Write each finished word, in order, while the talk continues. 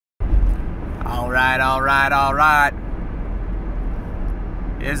Alright, alright, alright.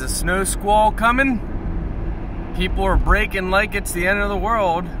 Is a snow squall coming? People are braking like it's the end of the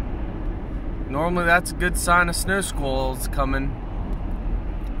world. Normally that's a good sign a snow squall's coming.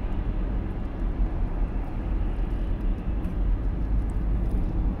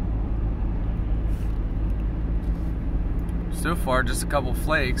 So far just a couple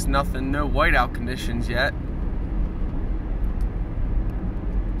flakes, nothing, no whiteout conditions yet.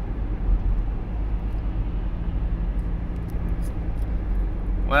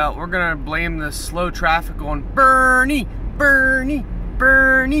 Well, we're gonna blame the slow traffic on Bernie, Bernie,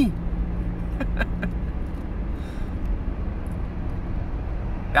 Bernie.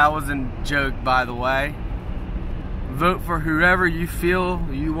 That was a joke, by the way. Vote for whoever you feel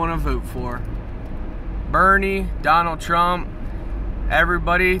you want to vote for. Bernie, Donald Trump,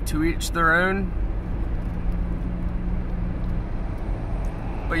 everybody, to each their own.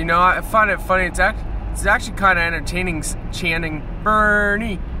 But you know, I find it funny. It's actually kind of entertaining chanting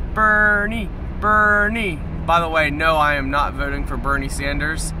Bernie, Bernie, Bernie. By the way, no, I am not voting for Bernie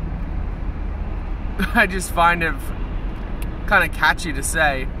Sanders. I just find it kind of catchy to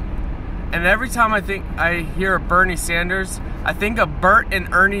say. And every time I hear of Bernie Sanders, I think of Bert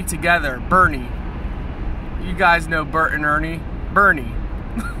and Ernie together. Bernie. You guys know Bert and Ernie. Bernie.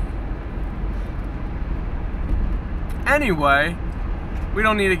 Anyway, we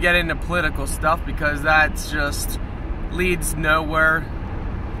don't need to get into political stuff because that's just leads nowhere.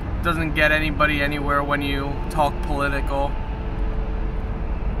 Doesn't get anybody anywhere when you talk political.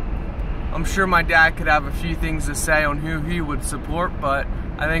 I'm sure my dad could have a few things to say on who he would support, but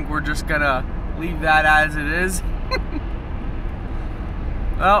I think we're just gonna leave that as it is.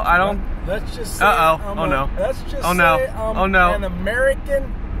 Well, I don't. Let's just say oh no. Let's just say oh no. An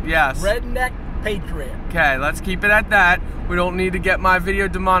American redneck patriot. Okay, let's keep it at that. We don't need to get my video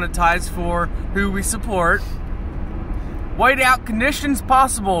demonetized for who we support. Whiteout conditions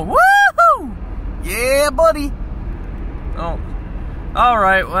possible. Woohoo! Yeah, buddy. Oh.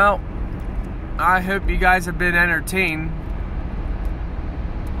 Alright, well, I hope you guys have been entertained.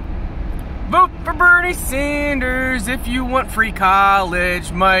 Vote for Bernie Sanders if you want free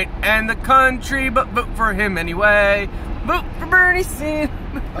college. Might end the country, but vote for him anyway. Vote for Bernie Sanders.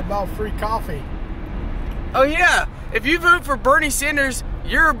 About free coffee. Oh yeah, if you vote for Bernie Sanders,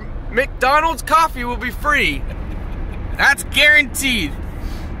 your McDonald's coffee will be free. That's guaranteed.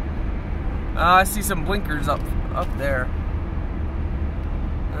 I see some blinkers up there.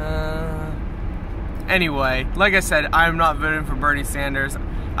 Anyway, like I said, I'm not voting for Bernie Sanders.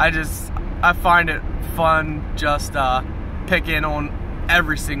 I find it fun just picking on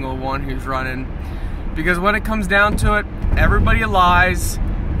every single one who's running. Because when it comes down to it, everybody lies.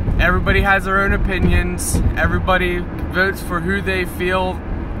 Everybody has their own opinions. Everybody votes for who they feel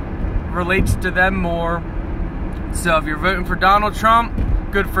relates to them more. So if you're voting for Donald Trump,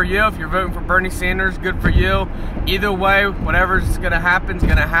 good for you. If you're voting for Bernie Sanders, good for you. Either way, whatever's gonna happen is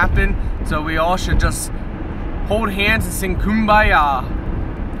gonna happen. So we all should just hold hands and sing Kumbaya.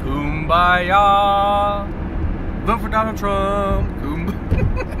 Kumbaya. Vote for Donald Trump.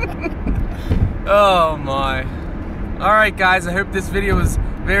 Oh my. Alright guys, I hope this video was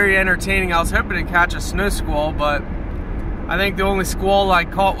very entertaining. I was hoping to catch a snow squall, but I think the only squall I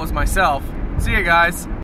caught was myself. See you guys.